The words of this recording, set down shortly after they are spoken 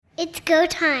It's go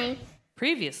time.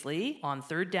 Previously on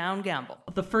Third Down Gamble.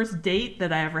 The first date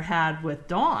that I ever had with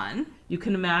Dawn, you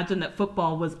can imagine that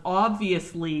football was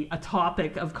obviously a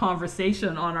topic of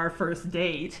conversation on our first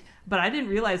date, but I didn't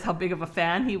realize how big of a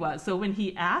fan he was. So when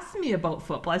he asked me about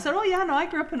football, I said, oh yeah, no, I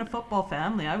grew up in a football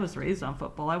family. I was raised on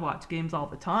football. I watch games all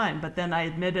the time. But then I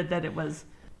admitted that it was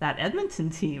that Edmonton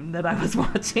team that I was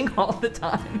watching all the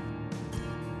time.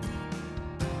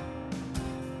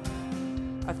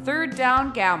 A Third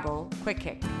Down Gamble Quick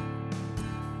Kick.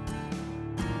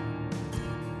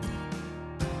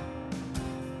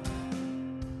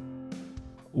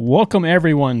 Welcome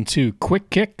everyone to Quick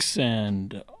Kicks,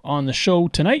 and on the show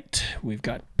tonight we've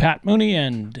got Pat Mooney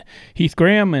and Heath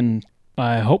Graham, and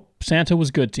I hope Santa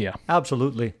was good to you.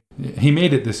 Absolutely. He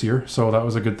made it this year, so that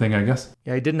was a good thing, I guess.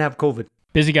 Yeah, he didn't have COVID.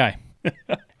 Busy guy.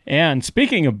 And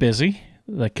speaking of busy,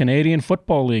 the Canadian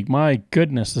Football League, my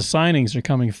goodness, the signings are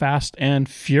coming fast and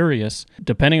furious.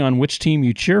 Depending on which team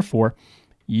you cheer for,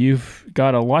 you've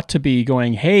got a lot to be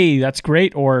going, hey, that's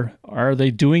great, or are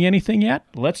they doing anything yet?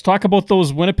 Let's talk about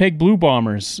those Winnipeg Blue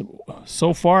Bombers.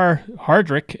 So far,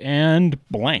 Hardrick and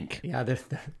blank. Yeah,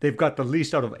 they've got the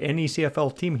least out of any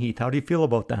CFL team, Heath. How do you feel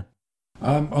about that?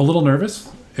 A little nervous.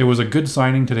 It was a good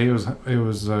signing today. It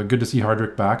was good to see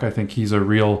Hardrick back. I think he's a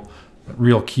real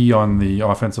key on the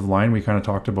offensive line. We kind of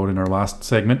talked about in our last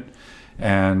segment.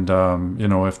 And,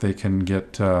 if they can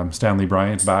get Stanley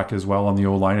Bryant back as well on the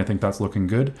O-line, I think that's looking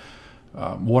good.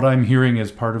 What I'm hearing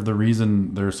is part of the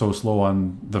reason they're so slow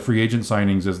on the free agent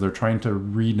signings is they're trying to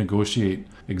renegotiate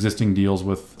existing deals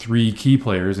with three key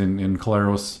players in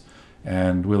Collaros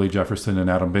and Willie Jefferson and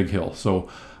Adam Bighill. So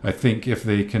I think if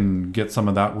they can get some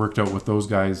of that worked out with those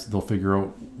guys, they'll figure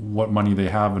out what money they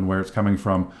have and where it's coming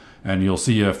from. And you'll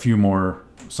see a few more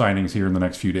signings here in the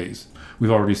next few days.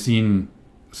 We've already seen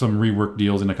some rework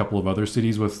deals in a couple of other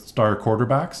cities with star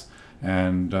quarterbacks.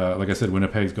 And like I said,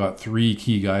 Winnipeg's got three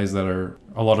key guys that are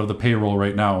a lot of the payroll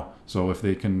right now. So if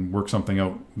they can work something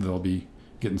out, they'll be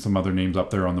getting some other names up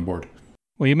there on the board.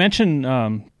 Well, you mentioned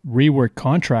rework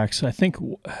contracts. I think,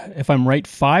 if I'm right,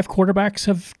 5 quarterbacks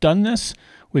have done this.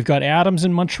 We've got Adams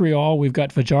in Montreal. We've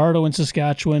got Fajardo in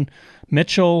Saskatchewan.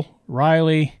 Mitchell,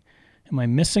 Riley. Am I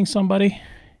missing somebody?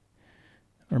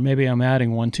 Or maybe I'm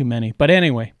adding one too many. But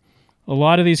anyway, a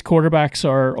lot of these quarterbacks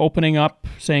are opening up,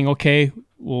 saying, okay,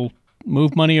 we'll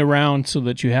move money around so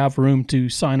that you have room to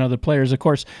sign other players. Of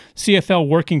course, CFL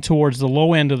working towards the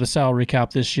low end of the salary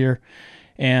cap this year,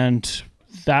 and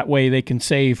that way they can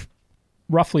save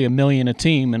roughly $1 million a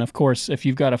team. And of course, if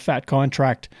you've got a fat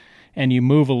contract and you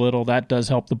move a little, that does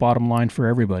help the bottom line for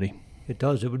everybody. It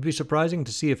does. It would be surprising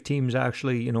to see if teams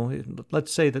actually,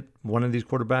 let's say that one of these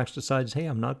quarterbacks decides, hey,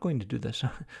 I'm not going to do this.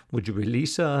 Would you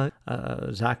release Zach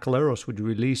Collaros? Would you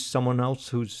release someone else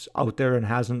who's out there and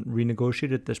hasn't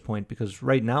renegotiated at this point? Because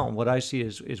right now, what I see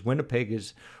is Winnipeg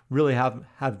is really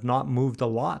have not moved a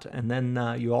lot. And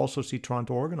then you also see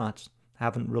Toronto Argonauts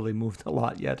haven't really moved a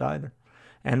lot yet either.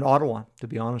 And Ottawa, to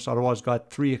be honest, Ottawa's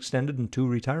got 3 extended and 2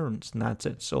 retirements, and that's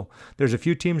it. So there's a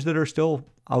few teams that are still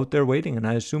out there waiting, and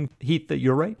I assume, Heath, that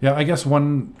you're right. Yeah, I guess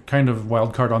one kind of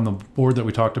wild card on the board that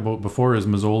we talked about before is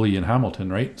Mazzoli and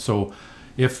Hamilton, right? So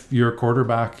if your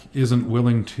quarterback isn't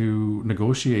willing to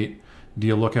negotiate, do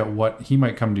you look at what he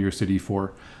might come to your city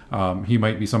for? He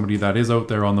might be somebody that is out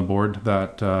there on the board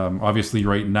that obviously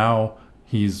right now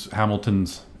he's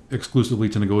Hamilton's exclusively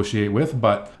to negotiate with,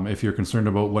 but if you're concerned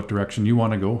about what direction you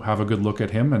want to go, have a good look at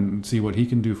him and see what he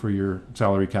can do for your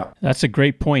salary cap. That's a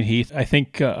great point, Heath. I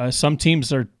think some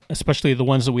teams are, especially the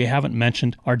ones that we haven't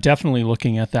mentioned, are definitely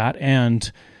looking at that,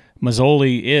 and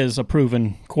Mazzoli is a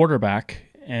proven quarterback,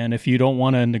 and if you don't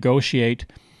want to negotiate,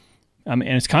 and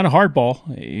it's kind of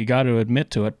hardball, you got to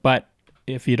admit to it, but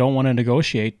if you don't want to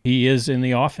negotiate, he is in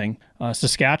the offing.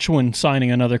 Saskatchewan signing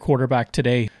another quarterback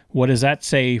today. What does that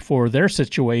say for their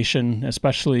situation,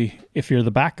 especially if you're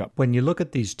the backup? When you look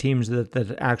at these teams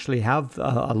that actually have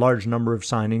a large number of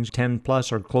signings, 10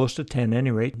 plus or close to 10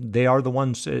 anyway, they are the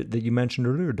ones that you mentioned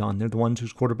earlier, Don. They're the ones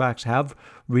whose quarterbacks have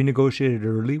renegotiated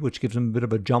early, which gives them a bit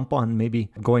of a jump on maybe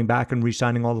going back and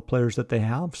re-signing all the players that they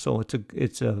have. So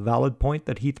it's a valid point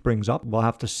that Heath brings up. We'll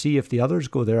have to see if the others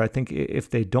go there. I think if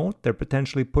they don't, they're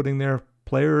potentially putting their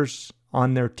players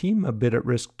on their team a bit at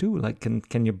risk too. Like,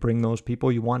 can you bring those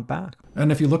people you want back? And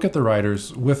if you look at the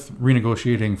Riders, with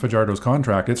renegotiating Fajardo's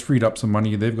contract, it's freed up some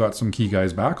money. They've got some key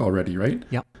guys back already, right?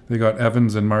 Yep. They got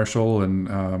Evans and Marshall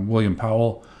and William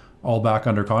Powell all back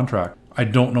under contract. I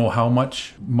don't know how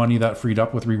much money that freed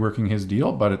up with reworking his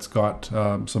deal, but it's got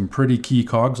some pretty key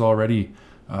cogs already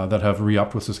that have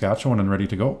re-upped with Saskatchewan and ready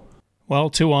to go. Well,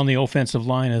 2 on the offensive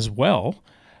line as well.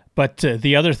 But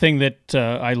the other thing that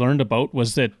I learned about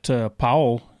was that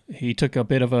Powell he took a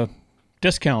bit of a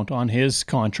discount on his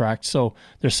contract. So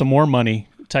there's some more money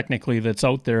technically that's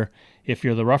out there if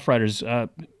you're the Rough Riders.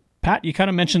 Pat, you kind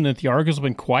of mentioned that the Argos have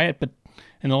been quiet, but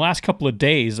in the last couple of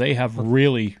days, they have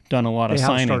really done a lot of signings.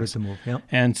 They have started to move, yeah.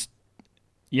 And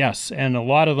yes, and a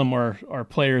lot of them are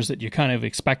players that you kind of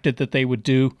expected that they would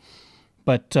do.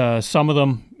 But some of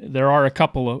them, there are a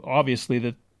couple, obviously,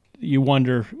 that you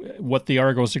wonder what the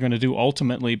Argos are going to do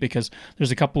ultimately, because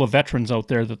there's a couple of veterans out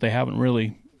there that they haven't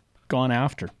really gone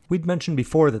after. We'd mentioned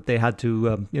before that they had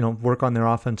to, work on their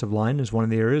offensive line is one of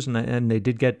the areas, and they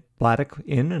did get Bladdock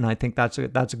in, and I think that's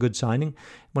a good signing.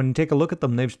 When you take a look at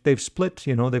them, they've split.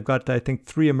 They've got, I think,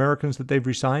 3 Americans that they've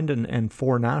re-signed and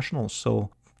 4 nationals. So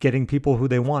getting people who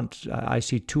they want. I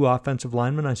see 2 offensive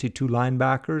linemen. I see 2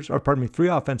 linebackers, 3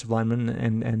 offensive linemen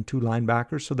and 2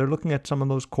 linebackers. So they're looking at some of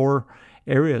those core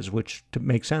areas, which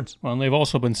make sense. Well, and they've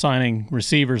also been signing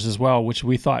receivers as well, which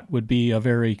we thought would be a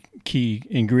very key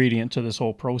ingredient to this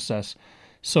whole process.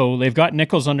 So they've got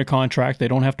Nichols under contract. They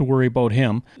don't have to worry about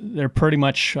him. They're pretty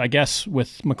much, I guess,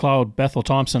 with McLeod, Bethel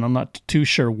Thompson, I'm not too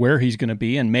sure where he's going to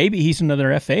be. And maybe he's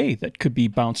another FA that could be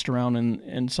bounced around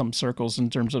in some circles in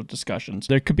terms of discussions.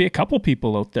 There could be a couple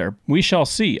people out there. We shall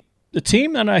see. The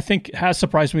team that I think has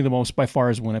surprised me the most by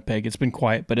far is Winnipeg. It's been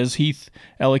quiet. But as Heath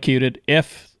elocuted,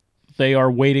 if they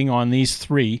are waiting on these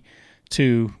 3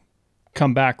 to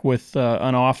come back with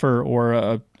an offer or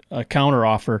a counter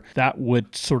offer, that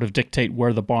would sort of dictate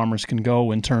where the Bombers can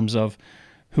go in terms of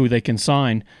who they can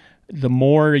sign. The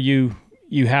more you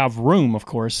have room, of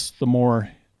course, the more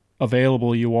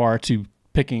available you are to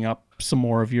picking up some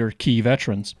more of your key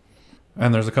veterans.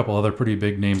 And there's a couple other pretty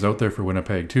big names out there for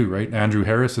Winnipeg too, right? Andrew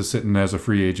Harris is sitting as a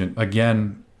free agent.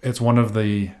 Again, it's one of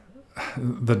the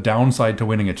downside to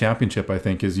winning a championship, I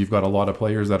think, is you've got a lot of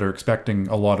players that are expecting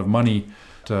a lot of money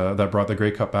that brought the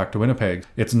Grey Cup back to Winnipeg.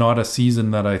 It's not a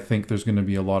season that I think there's going to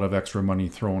be a lot of extra money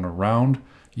thrown around.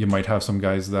 You might have some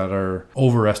guys that are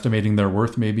overestimating their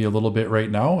worth maybe a little bit right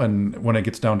now. And when it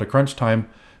gets down to crunch time,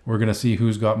 we're going to see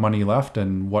who's got money left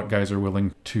and what guys are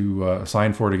willing to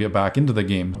sign for to get back into the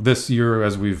game. This year,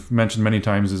 as we've mentioned many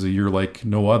times, is a year like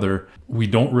no other. We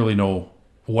don't really know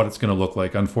what it's going to look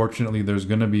like. Unfortunately, there's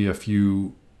going to be a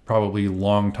few probably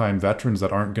long-time veterans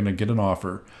that aren't going to get an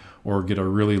offer or get a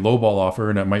really lowball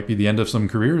offer, and it might be the end of some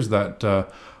careers that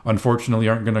unfortunately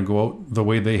aren't going to go out the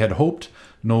way they had hoped.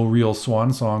 No real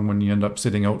swan song when you end up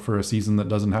sitting out for a season that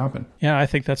doesn't happen. Yeah, I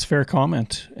think that's a fair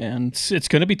comment, and it's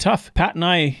going to be tough. Pat and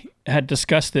I had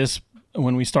discussed this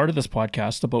when we started this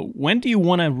podcast about when do you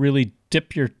want to really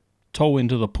dip your toe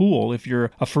into the pool if you're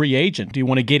a free agent? Do you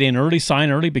want to get in early, sign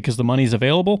early because the money's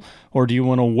available, or do you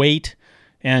want to wait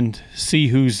and see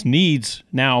whose needs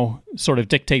now sort of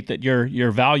dictate that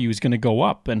your value is going to go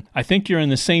up? And I think you're in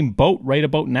the same boat right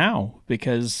about now,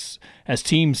 because as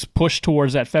teams push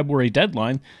towards that February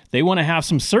deadline, they want to have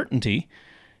some certainty.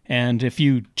 And if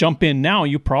you jump in now,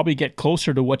 you probably get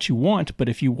closer to what you want. But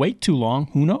if you wait too long,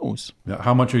 who knows? Yeah,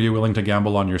 how much are you willing to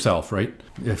gamble on yourself, right?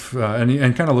 If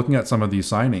and kind of looking at some of these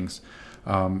signings,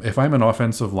 if I'm an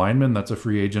offensive lineman that's a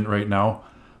free agent right now,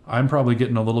 I'm probably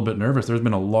getting a little bit nervous. There's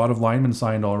been a lot of linemen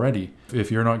signed already.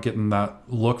 If you're not getting that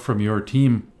look from your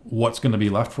team, what's going to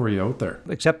be left for you out there?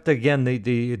 Except, again,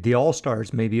 the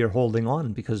all-stars maybe are holding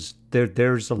on, because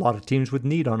there's a lot of teams with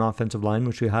need on offensive line,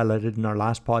 which we highlighted in our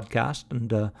last podcast.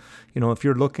 And, if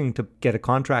you're looking to get a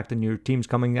contract and your team's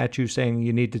coming at you saying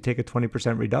you need to take a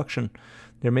 20% reduction,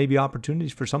 there may be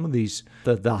opportunities for some of these,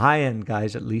 the high-end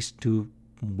guys at least, to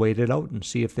wait it out and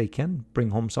see if they can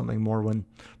bring home something more when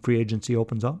free agency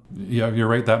opens up. Yeah, you're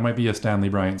right. That might be a Stanley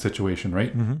Bryant situation,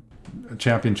 right? Mm-hmm. A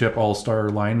championship all-star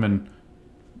lineman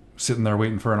sitting there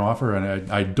waiting for an offer,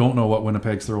 and I don't know what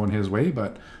Winnipeg's throwing his way,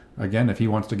 but again, if he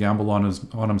wants to gamble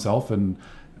on himself and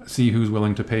see who's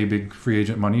willing to pay big free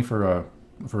agent money for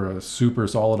a super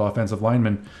solid offensive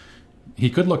lineman, he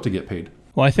could look to get paid.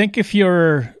 Well, I think if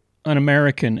you're an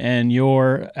American and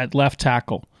you're at left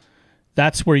tackle,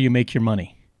 that's where you make your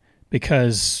money,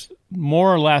 because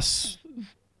more or less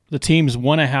the teams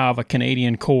want to have a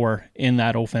Canadian core in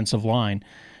that offensive line,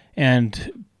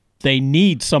 and they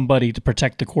need somebody to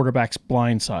protect the quarterback's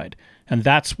blind side, and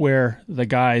that's where the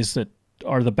guys that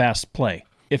are the best play.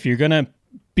 If you're going to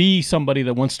be somebody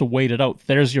that wants to wait it out,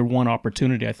 there's your one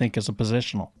opportunity, I think, as a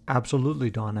positional. Absolutely,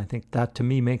 Don. I think that, to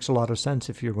me, makes a lot of sense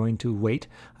if you're going to wait.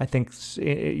 I think,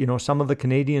 some of the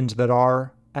Canadians that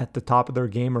are at the top of their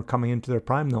game or coming into their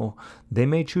prime, though, they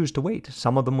may choose to wait.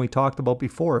 Some of them we talked about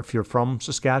before. If you're from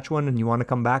Saskatchewan and you want to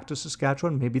come back to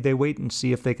Saskatchewan, maybe they wait and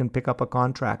see if they can pick up a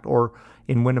contract or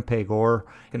in Winnipeg,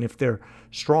 and if they're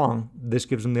strong, this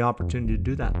gives them the opportunity to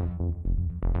do that.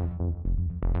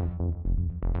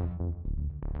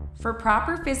 For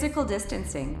proper physical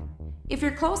distancing, if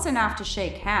you're close enough to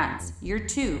shake hands, you're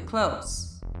too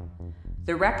close.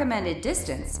 The recommended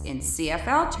distance in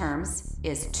CFL terms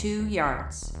is 2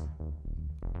 yards.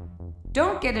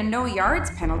 Don't get a no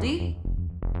yards penalty.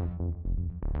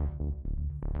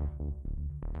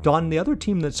 Don, the other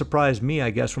team that surprised me, I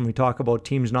guess, when we talk about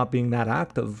teams not being that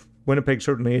active, Winnipeg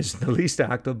certainly is the least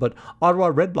active, but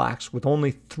Ottawa Redblacks, with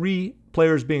only 3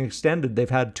 players being extended, they've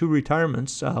had 2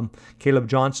 retirements. Caleb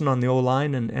Johnson on the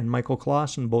O-line and Michael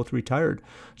Clausen both retired.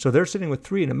 So they're sitting with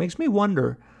 3, and it makes me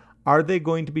wonder, are they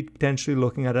going to be potentially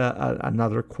looking at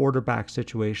another quarterback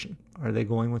situation? Are they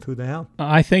going with who they have?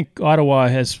 I think Ottawa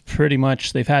has pretty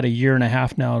much, they've had a year and a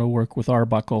half now to work with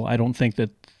Arbuckle. I don't think that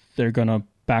they're going to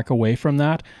back away from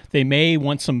that. They may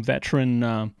want some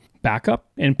veteran backup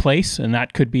in place, and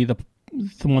that could be the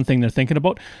one thing they're thinking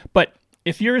about. But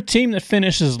if you're a team that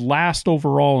finishes last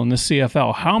overall in the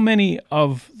CFL, how many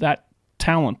of that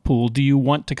talent pool do you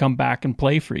want to come back and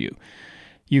play for you?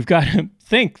 You've got to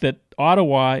think that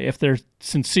Ottawa, if they're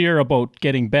sincere about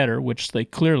getting better, which they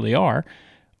clearly are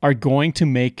going to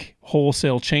make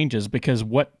wholesale changes, because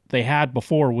what they had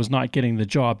before was not getting the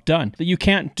job done. You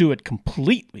can't do it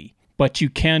completely, but you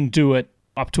can do it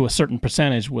up to a certain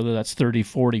percentage, whether that's 30,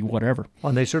 40, whatever. Well,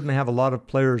 and they certainly have a lot of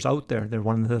players out there. They're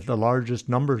one of the largest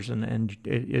numbers, and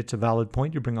it's a valid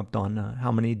point you bring up, Don. How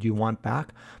many do you want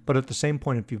back? But at the same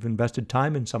point, if you've invested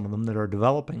time in some of them that are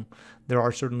developing, there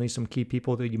are certainly some key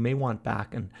people that you may want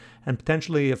back. And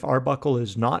potentially, if Arbuckle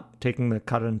is not taking the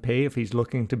cut in pay, if he's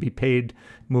looking to be paid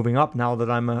moving up, now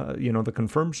that I'm the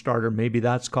confirmed starter, maybe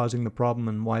that's causing the problem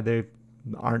and why they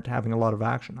aren't having a lot of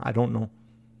action. I don't know.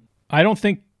 I don't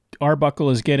think Arbuckle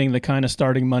is getting the kind of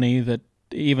starting money that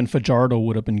even Fajardo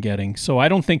would have been getting. So I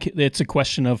don't think it's a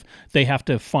question of they have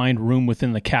to find room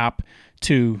within the cap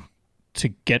to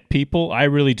get people. I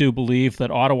really do believe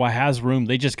that Ottawa has room.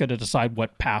 They just got to decide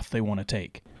what path they want to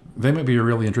take. They might be a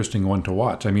really interesting one to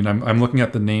watch. I mean, I'm looking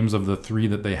at the names of the 3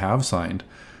 that they have signed,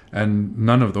 and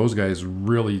none of those guys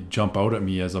really jump out at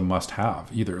me as a must-have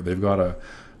either. They've got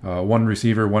a one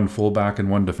receiver, one fullback, and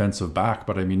one defensive back.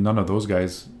 But I mean, none of those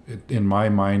guys, in my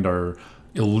mind, are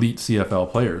elite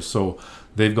CFL players. So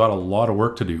they've got a lot of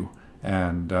work to do.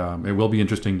 And it will be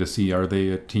interesting to see, are they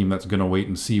a team that's going to wait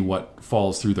and see what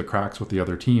falls through the cracks with the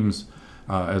other teams,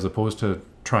 as opposed to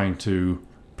trying to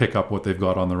pick up what they've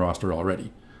got on the roster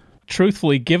already.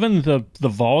 Truthfully, given the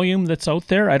volume that's out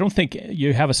there, I don't think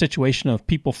you have a situation of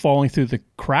people falling through the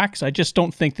cracks. I just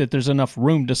don't think that there's enough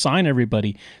room to sign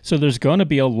everybody. So there's going to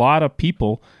be a lot of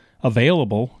people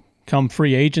available come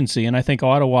free agency, and I think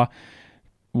Ottawa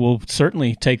will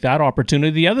certainly take that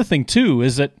opportunity. The other thing, too,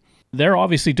 is that they're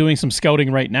obviously doing some scouting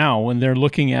right now, and they're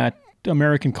looking at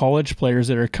American college players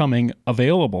that are coming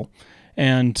available.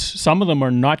 And some of them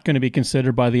are not going to be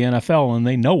considered by the NFL, and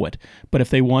they know it. But if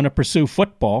they want to pursue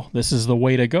football, this is the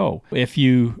way to go. If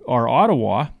you are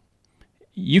Ottawa,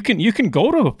 you can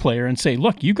go to a player and say,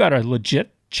 look, you got a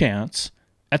legit chance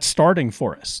at starting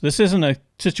for us. This isn't a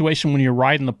situation when you're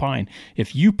riding the pine.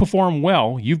 If you perform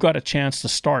well, you've got a chance to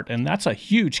start, and that's a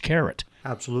huge carrot.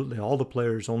 Absolutely. All the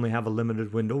players only have a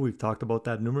limited window. We've talked about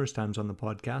that numerous times on the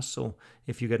podcast. So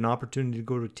if you get an opportunity to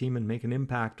go to a team and make an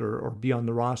impact or be on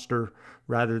the roster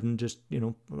rather than just,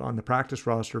 on the practice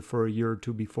roster for a year or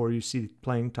two before you see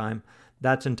playing time,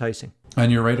 that's enticing.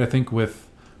 And you're right. I think with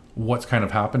what's kind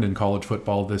of happened in college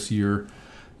football this year,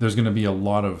 there's going to be a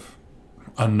lot of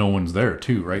unknowns there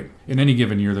too, right? In any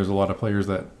given year, there's a lot of players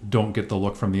that don't get the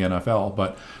look from the NFL,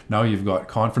 but now you've got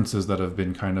conferences that have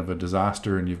been kind of a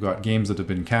disaster, and you've got games that have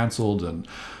been canceled, and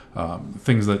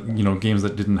things that, games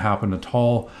that didn't happen at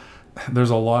all. There's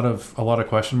a lot of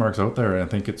question marks out there, and I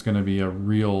think it's going to be a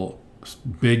real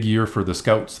big year for the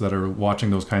scouts that are watching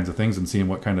those kinds of things and seeing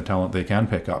what kind of talent they can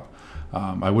pick up.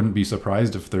 I wouldn't be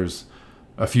surprised if there's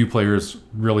a few players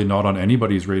really not on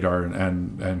anybody's radar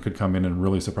and could come in and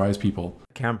really surprise people.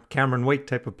 Cameron Wake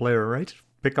type of player, right?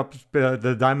 Pick up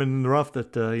the diamond in the rough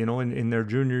that, in their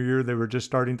junior year, they were just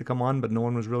starting to come on, but no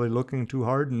one was really looking too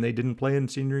hard, and they didn't play in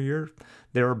senior year.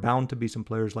 There are bound to be some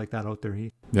players like that out there,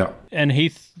 Heath. Yeah. And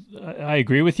Heath, I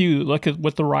agree with you. Look at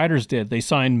what the Riders did. They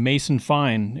signed Mason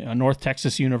Fine, a North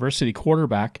Texas University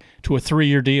quarterback, to a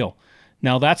 3-year deal.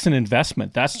 Now, that's an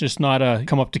investment. That's just not a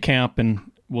come up to camp and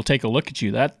we'll take a look at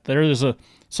you. That there is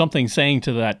something saying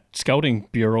to that scouting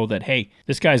bureau that, hey,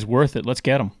 this guy's worth it. Let's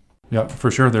get him. Yeah,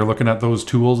 for sure. They're looking at those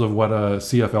tools of what a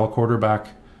CFL quarterback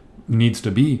needs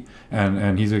to be.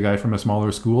 And he's a guy from a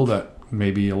smaller school that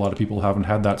maybe a lot of people haven't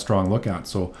had that strong look at.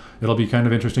 So it'll be kind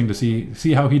of interesting to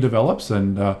see how he develops.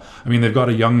 And they've got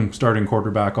a young starting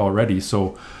quarterback already.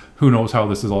 So who knows how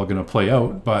this is all going to play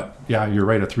out. But yeah, you're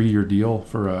right. A 3-year deal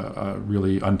for a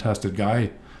really untested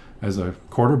guy as a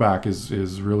quarterback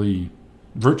is really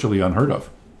virtually unheard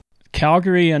of.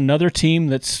 Calgary, another team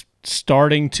that's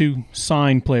starting to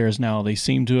sign players now. They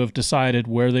seem to have decided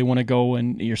where they want to go,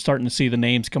 and you're starting to see the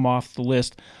names come off the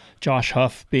list. Josh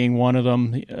Huff being one of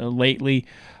them lately.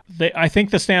 I think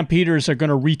the Stampeders are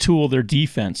going to retool their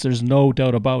defense. There's no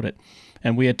doubt about it.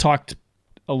 And we had talked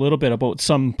a little bit about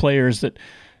some players that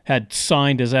had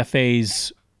signed as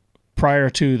FAs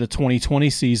prior to the 2020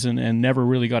 season and never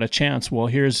really got a chance. Well,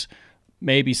 here's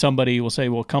maybe somebody will say,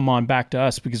 well, come on back to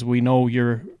us because we know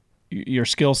your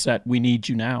skill set. We need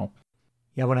you now.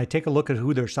 Yeah, when I take a look at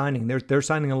who they're signing, they're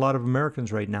signing a lot of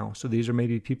Americans right now. So these are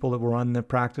maybe people that were on the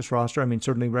practice roster. I mean,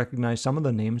 certainly recognize some of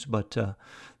the names, but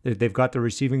they've got the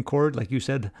receiving core, like you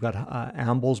said. Got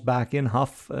Ambles back in,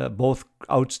 Huff, both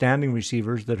outstanding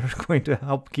receivers that are going to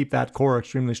help keep that core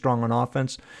extremely strong on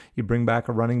offense. You bring back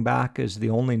a running back as the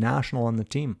only national on the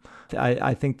team.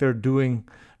 I think they're doing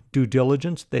due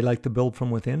diligence. They like to build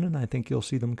from within, and I think you'll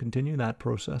see them continue that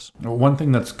process. One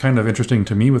thing that's kind of interesting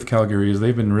to me with Calgary is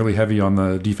they've been really heavy on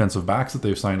the defensive backs that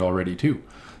they've signed already too.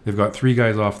 They've got 3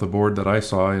 guys off the board that I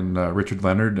saw in Richard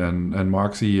Leonard and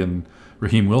Moxie and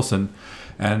Raheem Wilson.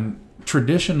 And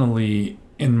traditionally,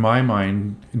 in my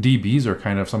mind, DBs are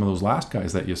kind of some of those last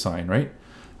guys that you sign, right?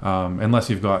 Unless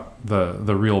you've got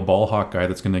the real ball hawk guy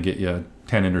that's going to get you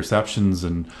 10 interceptions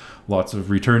and lots of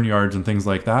return yards and things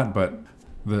like that. But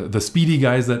the speedy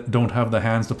guys that don't have the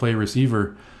hands to play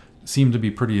receiver seem to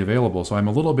be pretty available. So I'm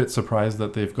a little bit surprised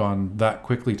that they've gone that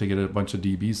quickly to get a bunch of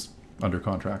DBs under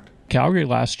contract. Calgary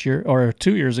last year, or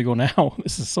 2 years ago now,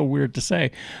 this is so weird to say,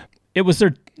 it was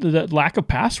the lack of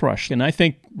pass rush. And I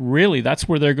think really that's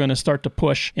where they're going to start to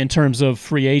push in terms of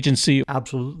free agency.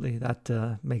 Absolutely.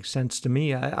 That makes sense to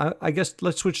me. I guess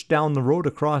let's switch down the road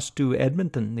across to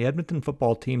Edmonton. The Edmonton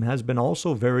football team has been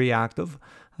also very active.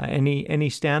 Any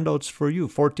standouts for you?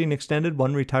 14 extended,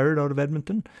 1 retired out of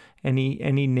Edmonton.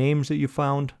 Any names that you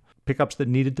found, pickups that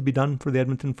needed to be done for the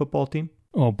Edmonton football team?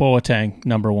 Oh, Boateng,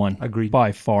 number 1. Agreed.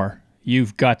 By far.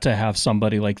 You've got to have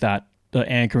somebody like that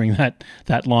anchoring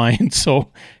that line.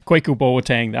 So Kwaku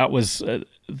Boateng, that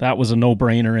was a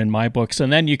no-brainer in my books.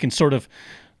 And then you can sort of,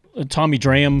 Tommy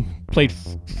Draham played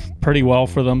pretty well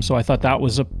for them, so I thought that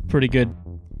was a pretty good.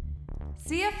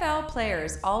 CFL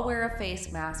players all wear a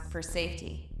face mask for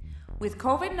safety. With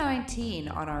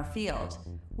COVID-19 on our field,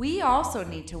 we also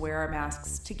need to wear our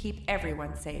masks to keep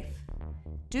everyone safe.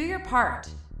 Do your part.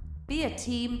 Be a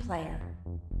team player.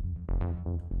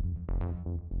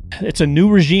 It's a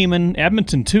new regime in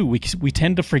Edmonton, too. We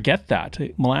tend to forget that.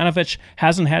 Milanovic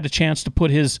hasn't had a chance to put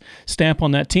his stamp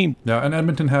on that team. Yeah, and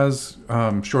Edmonton has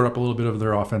shored up a little bit of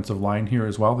their offensive line here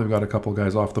as well. They've got a couple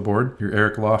guys off the board. Your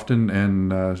Eric Lofton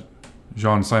and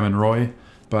Jean-Simon Roy.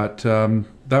 But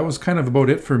that was kind of about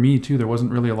it for me, too. There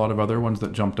wasn't really a lot of other ones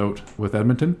that jumped out with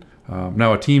Edmonton.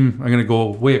 Now, a team, I'm going to go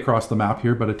way across the map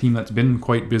here, but a team that's been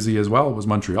quite busy as well was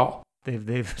Montreal.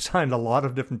 They've signed a lot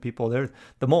of different people. They're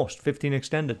the most, 15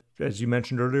 extended. As you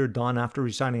mentioned earlier, Don, after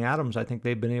re-signing Adams, I think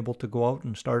they've been able to go out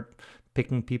and start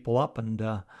picking people up. And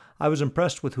I was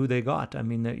impressed with who they got. I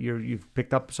mean, you've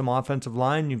picked up some offensive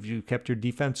line. You've kept your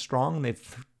defense strong.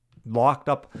 They've locked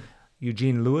up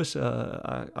Eugene Lewis,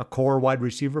 a core wide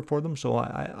receiver for them. So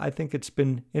I think it's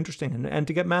been interesting. And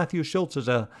to get Matthew Schultz as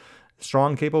a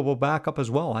strong, capable backup as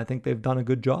well, I think they've done a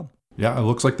good job. Yeah, it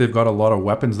looks like they've got a lot of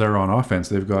weapons there on offense.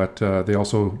 They've got they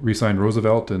also re-signed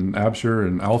Roosevelt and Absher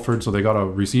and Alford, so they got a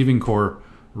receiving core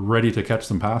ready to catch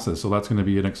some passes. So that's going to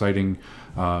be an exciting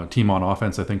team on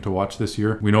offense, I think, to watch this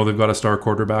year. We know they've got a star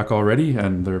quarterback already,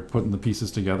 and they're putting the pieces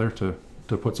together to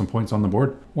put some points on the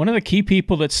board. One of the key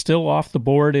people that's still off the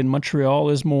board in Montreal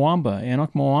is Mwamba.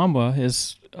 Enoch Mwamba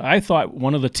is, I thought,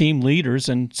 one of the team leaders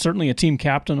and certainly a team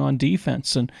captain on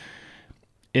defense. And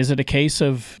is it a case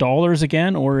of dollars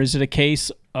again, or is it a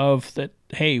case of that,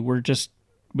 hey,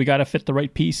 we got to fit the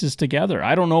right pieces together?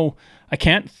 I don't know. I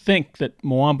can't think that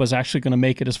Mwamba's actually going to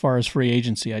make it as far as free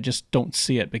agency. I just don't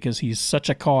see it because he's such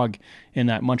a cog in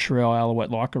that Montreal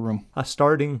Alouette locker room. A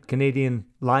starting Canadian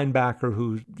linebacker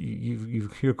who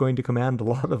you're going to command a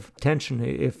lot of attention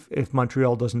if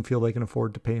Montreal doesn't feel they can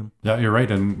afford to pay him. Yeah, you're right.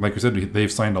 And like I said,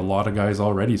 they've signed a lot of guys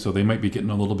already, so they might be getting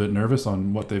a little bit nervous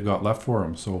on what they've got left for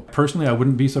him. So personally, I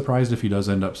wouldn't be surprised if he does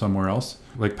end up somewhere else.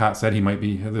 Like Pat said, he might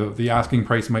be, the asking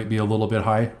price might be a little bit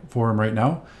high for him right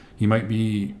now. He might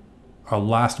be a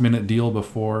last-minute deal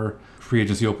before free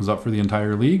agency opens up for the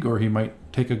entire league, or he might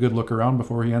take a good look around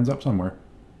before he ends up somewhere.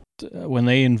 When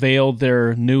they unveiled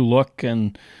their new look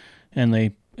and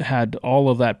they had all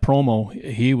of that promo,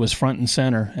 he was front and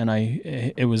center, and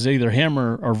it was either him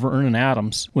or Vernon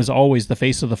Adams was always the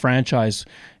face of the franchise.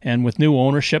 And with new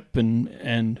ownership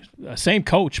and same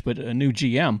coach but a new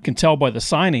GM, can tell by the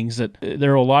signings that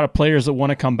there are a lot of players that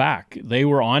want to come back. They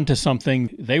were on to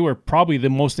something. They were probably the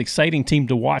most exciting team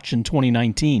to watch in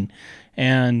 2019.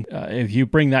 And if you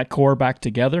bring that core back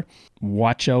together,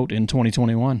 watch out in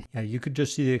 2021. Yeah, you could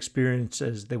just see the experience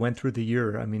as they went through the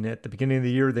year. I mean, at the beginning of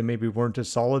the year, they maybe weren't as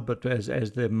solid, but as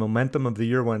the momentum of the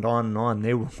year went on and on,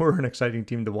 they were an exciting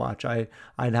team to watch. I'd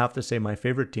have to say my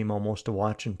favorite team almost to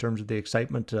watch in terms of the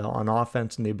excitement on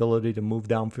offense and the ability to move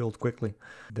downfield quickly.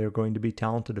 They're going to be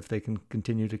talented if they can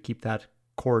continue to keep that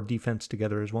core defense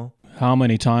together as well. How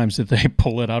many times did they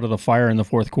pull it out of the fire in the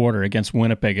fourth quarter against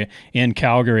Winnipeg in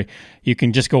Calgary? You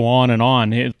can just go on and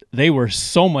on. They were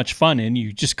so much fun, and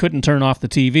you just couldn't turn off the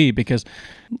TV because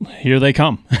here they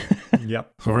come.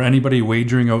 Yep. So for anybody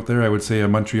wagering out there, I would say a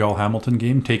Montreal-Hamilton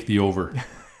game, take the over.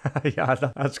 Yeah,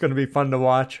 that's going to be fun to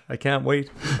watch. I can't wait.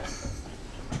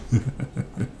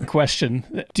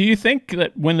 Question. Do you think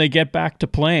that when they get back to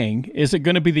playing, is it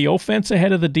going to be the offense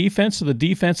ahead of the defense or the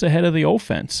defense ahead of the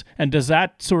offense? And does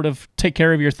that sort of take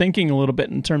care of your thinking a little bit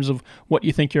in terms of what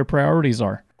you think your priorities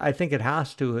are? I think it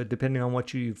has to, depending on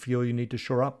what you feel you need to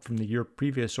shore up from the year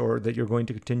previous or that you're going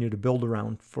to continue to build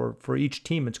around. For each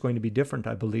team, it's going to be different,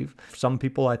 I believe. Some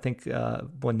people, I think,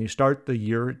 when you start the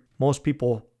year, most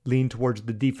people lean towards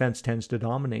the defense tends to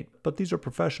dominate. But these are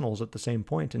professionals at the same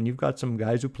point, and you've got some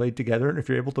guys who played together, and if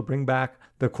you're able to bring back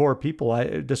the core people,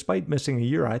 despite missing a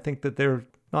year, I think that they're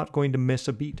not going to miss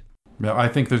a beat. Yeah, I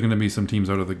think there's going to be some teams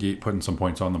out of the gate putting some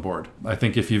points on the board. I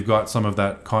think if you've got some of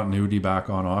that continuity back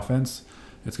on offense,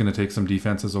 it's going to take some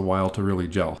defenses a while to really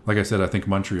gel. Like I said, I think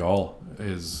Montreal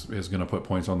is going to put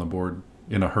points on the board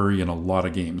in a hurry in a lot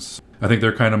of games. I think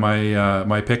they're kind of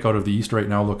my pick out of the East right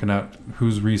now, looking at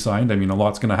who's re-signed. I mean, a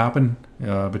lot's going to happen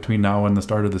between now and the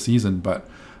start of the season, but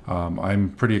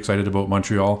I'm pretty excited about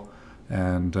Montreal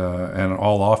and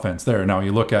all offense there. Now,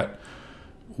 you look at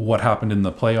what happened in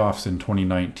the playoffs in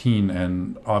 2019,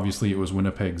 and obviously it was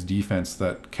Winnipeg's defense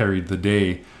that carried the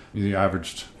day. They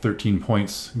averaged 13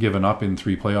 points given up in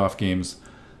 3 playoff games.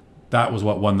 That was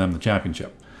what won them the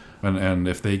championship. And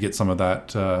if they get some of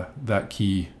that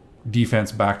key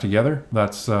defense back together,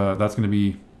 that's going to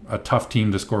be a tough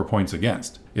team to score points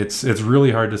against. It's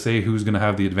really hard to say who's going to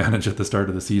have the advantage at the start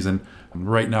of the season.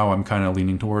 Right now, I'm kind of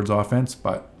leaning towards offense,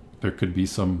 but there could be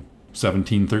some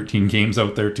 17-13 games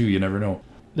out there too. You never know.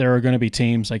 There are going to be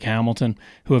teams like Hamilton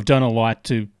who have done a lot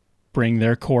to bring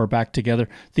their core back together.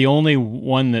 The only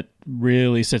one that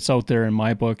really sits out there in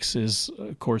my books is,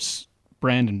 of course,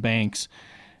 Brandon Banks.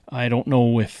 I don't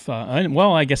know if,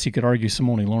 I guess you could argue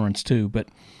Simone Lawrence too, but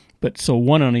so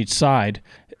one on each side.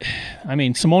 I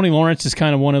mean, Simone Lawrence is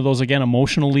kind of one of those, again,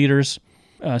 emotional leaders.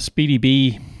 Speedy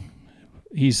B,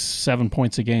 he's 7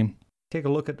 points a game. Take a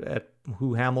look at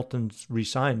who Hamilton's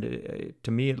re-signed.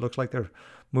 To me, it looks like they're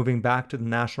moving back to the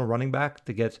national running back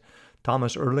to get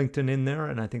Thomas Erlington in there,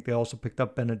 and I think they also picked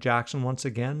up Bennett Jackson once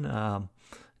again.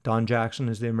 Don Jackson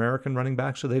is the American running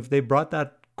back, so they brought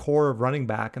that core of running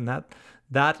back, and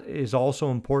that is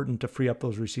also important to free up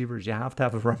those receivers. You have to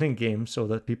have a running game so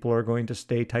that people are going to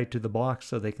stay tight to the box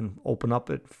so they can open up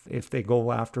it if they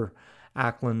go after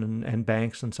Ackland and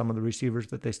Banks and some of the receivers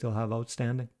that they still have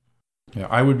outstanding. Yeah,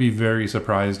 I would be very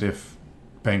surprised if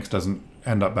Banks doesn't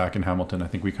end up back in Hamilton. I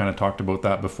think we kind of talked about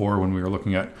that before when we were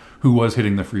looking at who was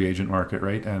hitting the free agent market,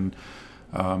 right? And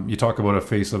you talk about a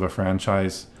face of a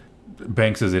franchise.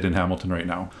 Banks is it in Hamilton right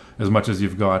now. As much as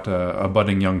you've got a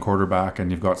budding young quarterback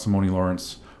and you've got Simone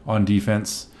Lawrence on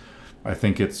defense, I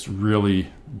think it's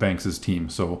really Banks' team.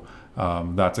 So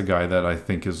that's a guy that I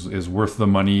think is worth the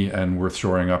money and worth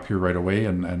shoring up here right away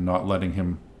and not letting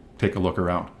him take a look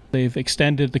around. They've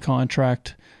extended the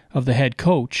contract of the head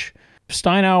coach.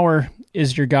 Steinauer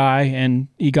is your guy, and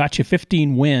he got you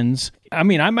 15 wins. I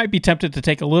mean, I might be tempted to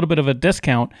take a little bit of a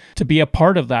discount to be a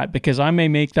part of that because I may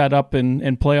make that up in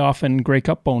playoff and Grey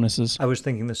Cup bonuses. I was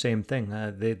thinking the same thing.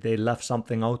 They left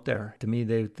something out there. To me,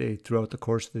 they throughout the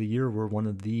course of the year were one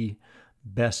of the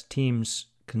best teams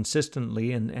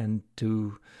consistently, and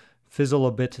to fizzle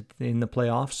a bit in the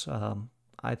playoffs,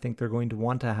 I think they're going to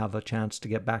want to have a chance to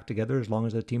get back together as long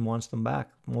as the team wants them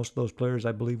back. Most of those players,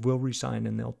 I believe, will resign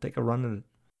and they'll take a run at it.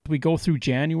 We go through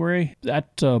January,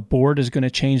 that board is going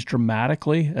to change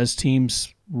dramatically as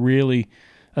teams really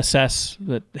assess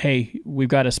that, hey, we've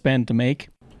got to spend to make.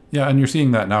 Yeah, and you're seeing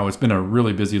that now. It's been a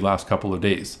really busy last couple of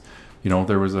days. You know,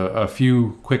 there was a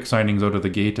few quick signings out of the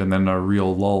gate and then a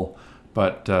real lull.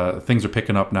 But things are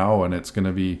picking up now, and it's going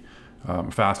to be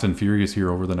fast and furious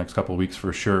here over the next couple of weeks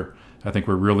for sure. I think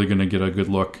we're really going to get a good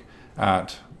look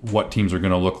at what teams are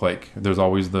going to look like. There's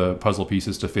always the puzzle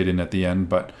pieces to fit in at the end,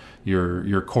 but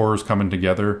your core is coming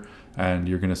together, and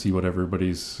you're going to see what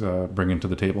everybody's bringing to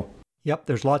the table. Yep,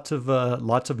 there's lots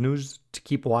of news to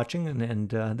keep watching, and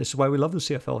this is why we love the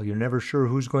CFL. You're never sure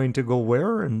who's going to go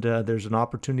where, and there's an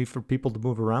opportunity for people to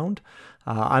move around.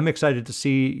 I'm excited to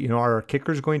see, our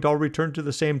kickers going to all return to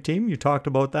the same team. You talked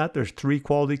about that. There's 3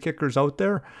 quality kickers out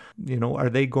there. Are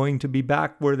they going to be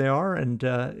back where they are? And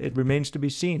it remains to be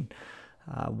seen.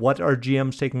 What are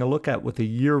GMs taking a look at with a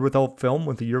year without film,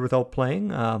 with a year without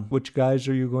playing? Which guys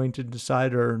are you going to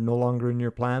decide are no longer in your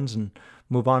plans and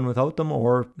move on without them,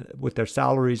 or with their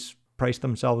salaries price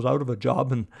themselves out of a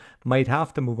job and might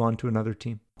have to move on to another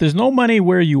team? There's no money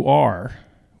where you are.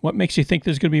 What makes you think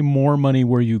there's going to be more money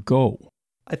where you go?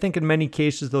 I think in many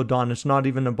cases, though, Don, it's not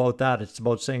even about that. It's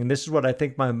about saying, this is what I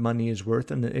think my money is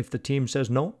worth. And if the team says,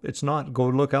 no, it's not, go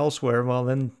look elsewhere, well,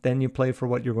 then you play for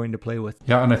what you're going to play with.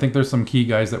 Yeah, and I think there's some key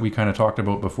guys that we kind of talked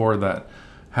about before that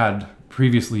had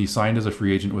previously signed as a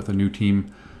free agent with a new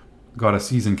team, got a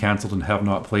season canceled and have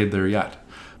not played there yet.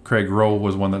 Craig Rowe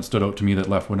was one that stood out to me that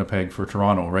left Winnipeg for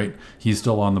Toronto, right? He's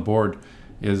still on the board.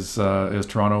 Is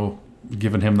Toronto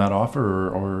giving him that offer,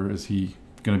 or is he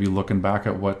going to be looking back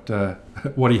at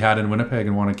what he had in Winnipeg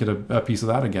and want to get a piece of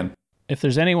that again? If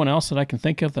there's anyone else that I can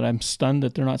think of that I'm stunned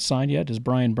that they're not signed yet, is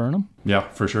Brian Burnham. Yeah,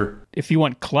 for sure. If you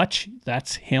want clutch,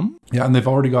 that's him. Yeah, and they've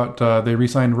already got, they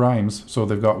re-signed Rhymes, so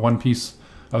they've got one piece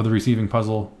of the receiving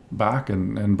puzzle back,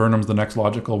 and Burnham's the next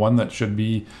logical one that should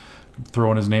be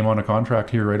throwing his name on a contract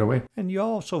here right away. And you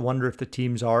also wonder if the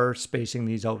teams are spacing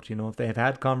these out. If they have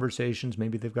had conversations,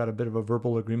 maybe they've got a bit of a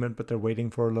verbal agreement, but they're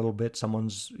waiting for a little bit.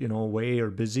 Someone's, away or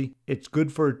busy. It's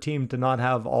good for a team to not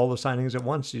have all the signings at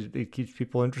once. It keeps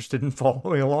people interested in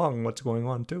following along what's going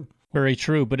on too. Very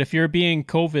true. But if you're being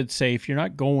COVID safe, you're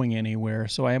not going anywhere.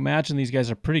 So I imagine these guys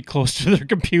are pretty close to their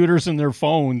computers and their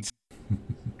phones.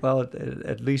 Well,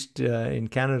 at least in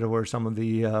Canada, where some of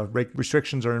the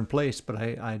restrictions are in place, but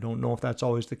I don't know if that's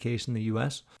always the case in the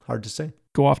U.S. Hard to say.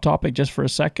 Go off topic just for a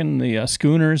second. The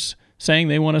Schooners saying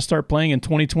they want to start playing in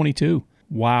 2022.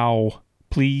 Wow.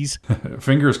 Please.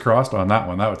 Fingers crossed on that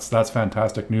one. That's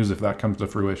fantastic news if that comes to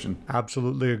fruition.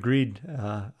 Absolutely agreed.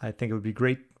 I think it would be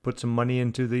great to put some money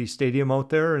into the stadium out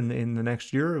there in the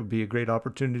next year. It would be a great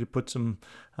opportunity to put some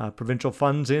provincial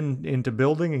funds into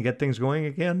building and get things going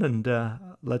again. And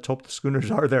let's hope the Schooners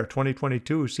are there.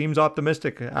 2022 seems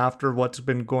optimistic after what's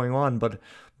been going on, but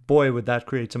boy, would that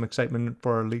create some excitement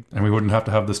for our league. And we wouldn't have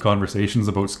to have this conversations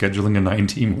about scheduling a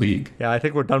 9-team league. Yeah, I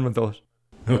think we're done with those.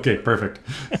 Okay, perfect.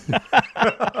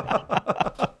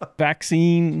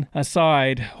 Vaccine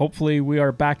aside, hopefully we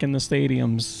are back in the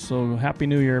stadiums. So Happy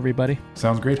New Year, everybody.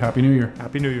 Sounds great. Happy New Year.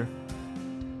 Happy New Year.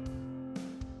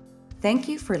 Thank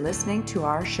you for listening to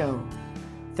our show.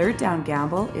 Third Down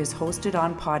Gamble is hosted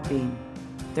on Podbean.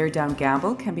 Third Down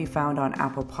Gamble can be found on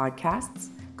Apple Podcasts,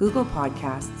 Google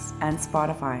Podcasts, and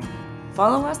Spotify.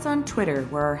 Follow us on Twitter,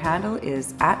 where our handle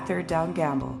is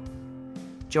 @ThirdDownGamble.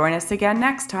 Join us again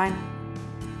next time.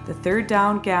 The Third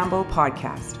Down Gamble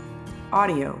Podcast.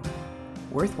 Audio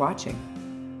worth watching.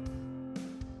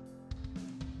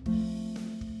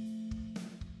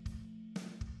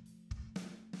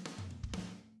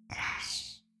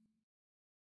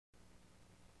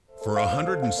 For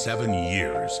 107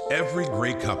 years, every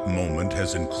Grey Cup moment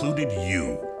has included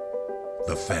you,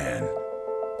 the fan.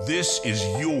 This is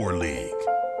your league.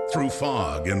 Through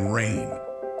fog and rain,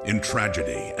 in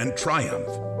tragedy and triumph,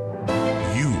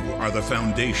 you are the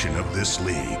foundation of this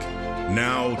league.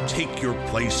 Now take your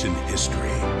place in history.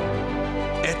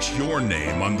 Etch your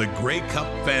name on the Grey Cup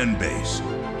fan base.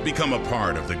 Become a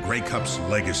part of the Grey Cup's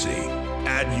legacy.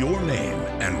 Add your name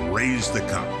and raise the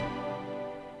cup.